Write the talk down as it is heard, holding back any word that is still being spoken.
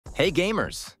Hey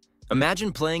gamers!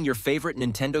 Imagine playing your favorite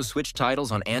Nintendo Switch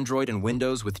titles on Android and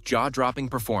Windows with jaw-dropping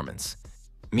performance.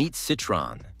 Meet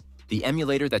Citron, the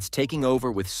emulator that's taking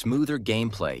over with smoother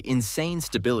gameplay, insane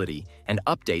stability, and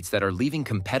updates that are leaving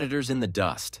competitors in the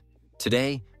dust.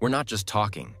 Today, we're not just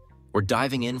talking, we're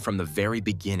diving in from the very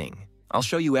beginning. I'll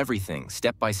show you everything,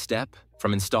 step by step,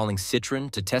 from installing Citron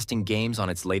to testing games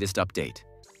on its latest update.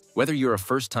 Whether you're a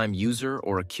first-time user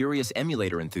or a curious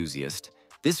emulator enthusiast,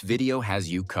 this video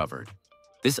has you covered.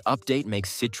 This update makes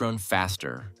Citron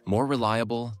faster, more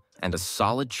reliable, and a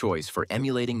solid choice for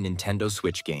emulating Nintendo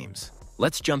Switch games.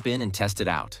 Let's jump in and test it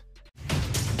out.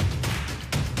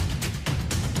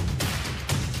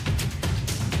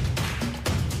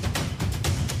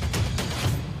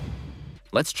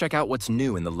 Let's check out what's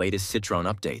new in the latest Citron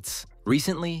updates.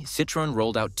 Recently, Citron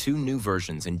rolled out 2 new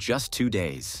versions in just 2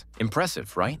 days.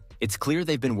 Impressive, right? It's clear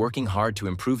they've been working hard to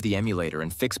improve the emulator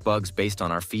and fix bugs based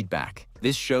on our feedback.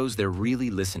 This shows they're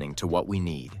really listening to what we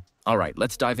need. Alright,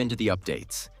 let's dive into the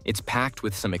updates. It's packed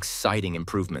with some exciting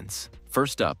improvements.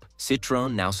 First up,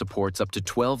 Citron now supports up to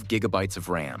 12 gigabytes of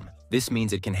RAM. This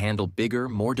means it can handle bigger,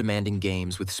 more demanding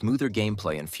games with smoother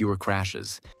gameplay and fewer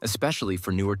crashes, especially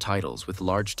for newer titles with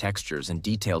large textures and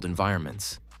detailed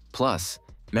environments. Plus,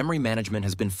 memory management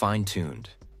has been fine-tuned,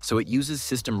 so it uses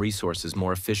system resources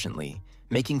more efficiently,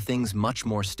 making things much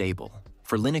more stable.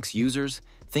 For Linux users,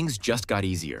 things just got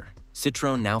easier.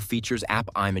 Citron now features app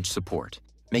image support,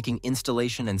 making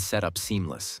installation and setup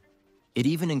seamless. It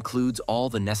even includes all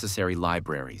the necessary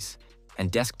libraries, and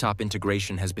desktop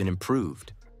integration has been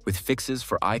improved, with fixes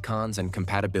for icons and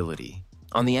compatibility.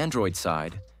 On the Android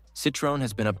side, Citron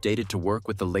has been updated to work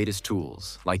with the latest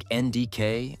tools, like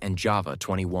NDK and Java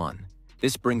 21.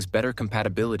 This brings better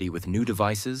compatibility with new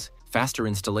devices, faster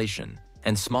installation,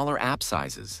 and smaller app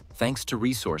sizes, thanks to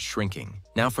resource shrinking.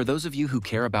 Now, for those of you who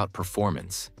care about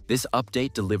performance, this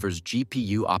update delivers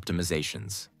GPU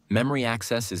optimizations. Memory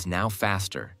access is now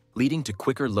faster, leading to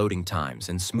quicker loading times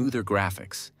and smoother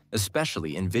graphics,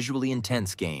 especially in visually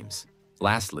intense games.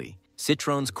 Lastly,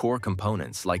 Citron's core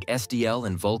components like SDL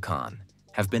and Vulkan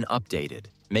have been updated,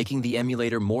 making the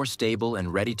emulator more stable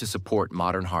and ready to support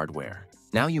modern hardware.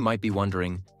 Now you might be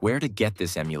wondering where to get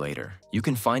this emulator. You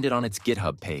can find it on its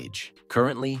GitHub page.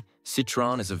 Currently,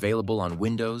 Citron is available on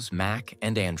Windows, Mac,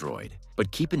 and Android.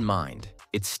 But keep in mind,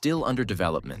 it's still under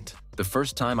development. The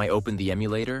first time I opened the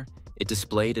emulator, it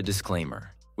displayed a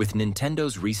disclaimer. With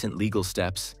Nintendo's recent legal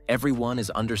steps, everyone is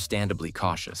understandably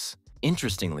cautious.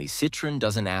 Interestingly, Citron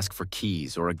doesn't ask for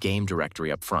keys or a game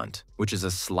directory up front, which is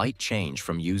a slight change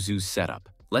from yuzu's setup.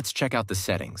 Let's check out the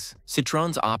settings.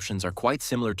 Citron's options are quite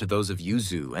similar to those of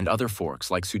yuzu and other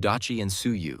forks like sudachi and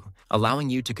suyu, allowing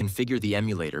you to configure the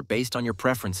emulator based on your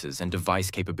preferences and device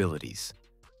capabilities.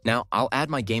 Now, I'll add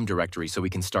my game directory so we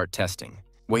can start testing.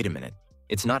 Wait a minute,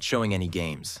 it's not showing any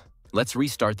games. Let's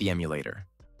restart the emulator.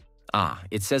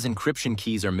 It says encryption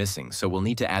keys are missing, so we'll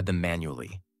need to add them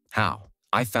manually. How?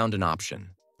 I found an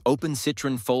option. Open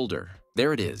Citron folder.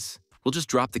 There it is. We'll just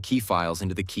drop the key files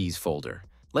into the keys folder.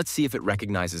 Let's see if it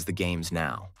recognizes the games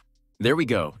now. There we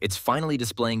go, it's finally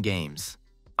displaying games.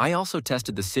 I also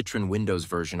tested the Citron Windows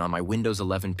version on my Windows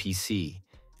 11 PC,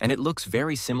 and it looks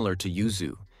very similar to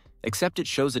yuzu, except it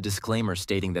shows a disclaimer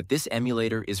stating that this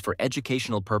emulator is for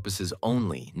educational purposes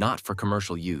only, not for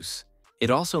commercial use. It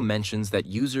also mentions that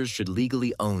users should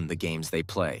legally own the games they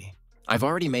play. I've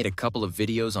already made a couple of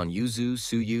videos on yuzu,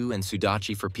 suyu, and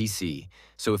sudachi for PC,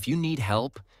 so if you need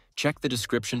help, check the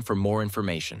description for more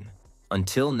information.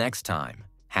 Until next time,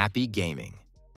 happy gaming!